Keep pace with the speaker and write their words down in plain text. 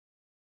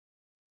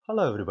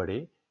Hello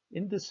everybody.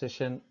 In this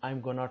session, I'm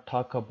going to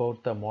talk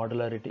about the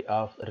modularity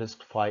of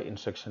RISC-V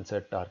instruction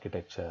set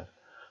architecture.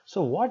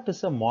 So what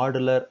is a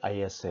modular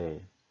ISA?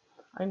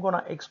 I'm going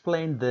to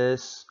explain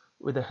this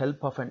with the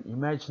help of an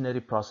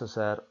imaginary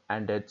processor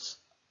and its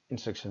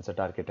instruction set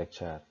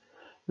architecture.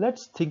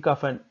 Let's think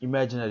of an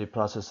imaginary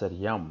processor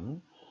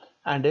M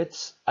and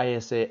its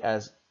ISA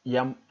as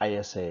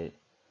MISA.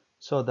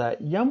 So the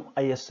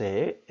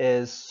MISA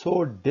is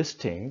so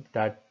distinct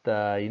that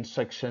the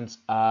instructions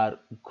are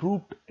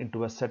grouped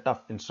into a set of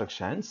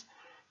instructions,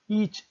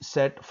 each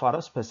set for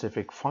a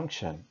specific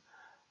function.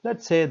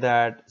 Let's say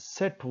that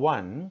set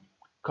 1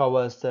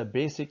 covers the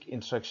basic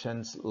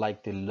instructions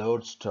like the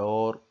load,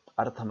 store,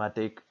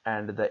 arithmetic,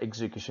 and the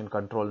execution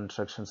control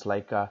instructions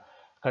like a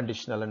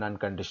conditional and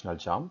unconditional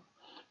jump,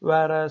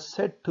 whereas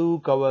set 2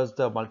 covers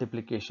the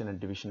multiplication and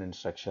division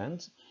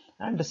instructions,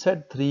 and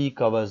set 3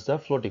 covers the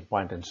floating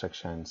point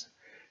instructions.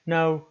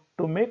 Now,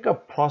 to make a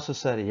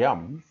processor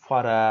M for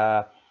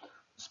a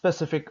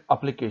specific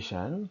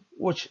application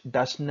which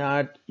does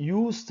not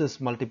use this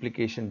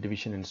multiplication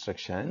division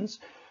instructions,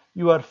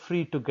 you are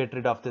free to get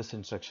rid of this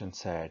instruction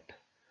set.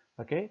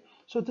 Okay,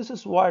 so this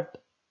is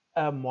what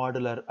a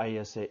modular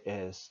ISA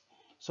is.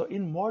 So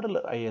in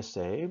modular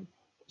ISA,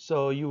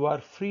 so you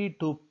are free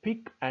to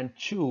pick and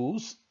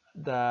choose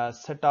the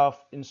set of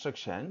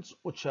instructions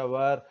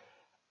whichever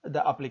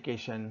the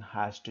application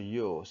has to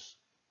use.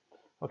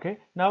 Okay,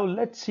 now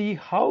let's see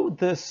how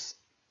this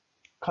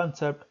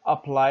concept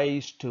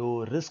applies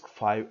to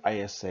RISC-V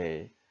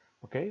ISA.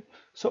 Okay,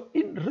 so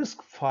in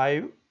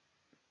RISC-V,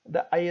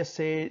 the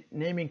ISA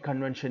naming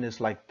convention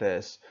is like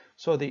this.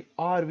 So the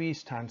RV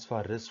stands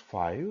for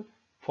RISC-V,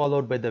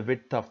 followed by the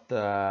width of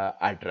the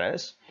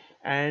address,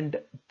 and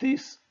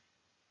these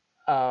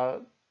uh,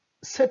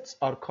 sets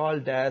are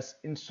called as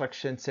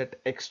instruction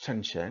set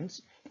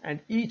extensions, and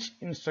each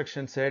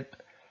instruction set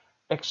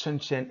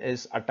extension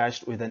is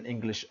attached with an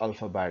English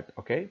alphabet.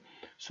 Okay,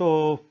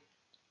 so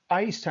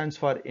I stands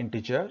for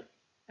integer,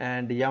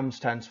 and M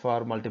stands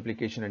for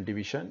multiplication and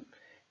division.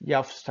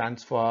 F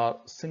stands for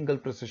single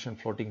precision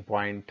floating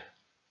point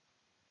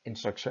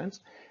instructions,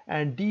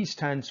 and D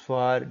stands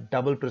for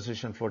double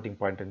precision floating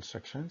point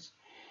instructions.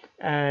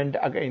 And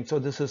again, so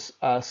this is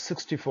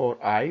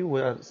 64I,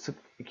 where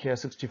here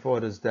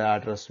 64 is the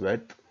address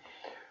width.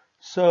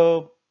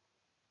 So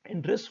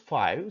in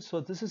RISC-V,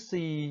 so this is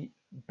the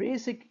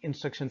basic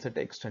instruction set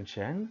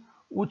extension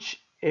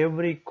which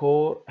every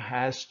core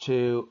has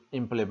to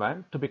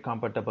implement to be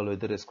compatible with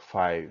the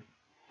RISC-V.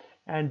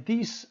 And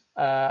these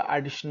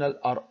additional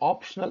or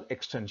optional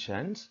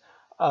extensions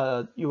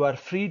you are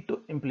free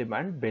to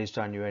implement based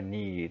on your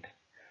need.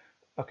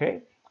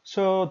 Okay,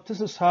 so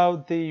this is how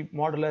the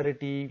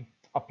modularity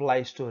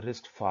applies to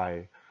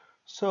RISC-V.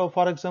 So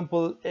for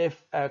example,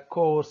 if a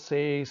core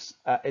says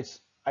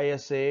its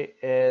ISA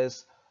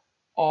is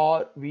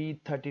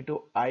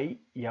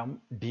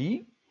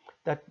RV32IMD,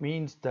 that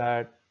means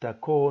that the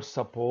core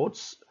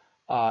supports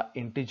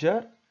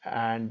integer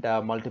and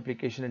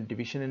multiplication and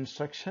division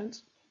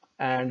instructions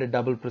and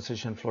double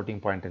precision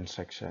floating point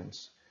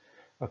instructions.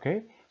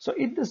 Okay, so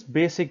in this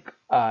basic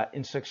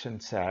instruction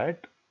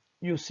set,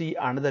 you see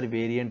another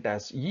variant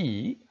as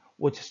E,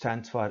 which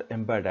stands for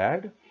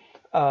embedded.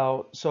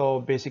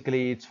 So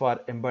basically it's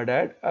for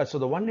embedded. So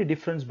the only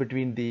difference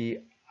between the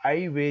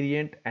I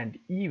variant and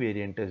E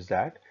variant is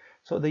that,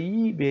 so the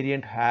E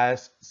variant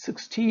has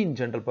 16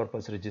 general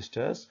purpose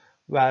registers,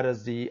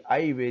 whereas the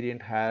I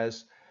variant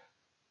has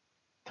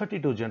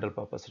 32 general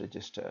purpose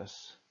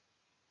registers.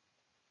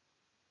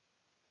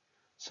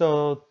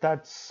 So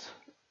that's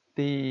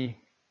the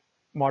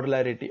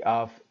modularity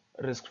of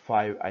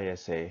RISC-V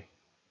ISA.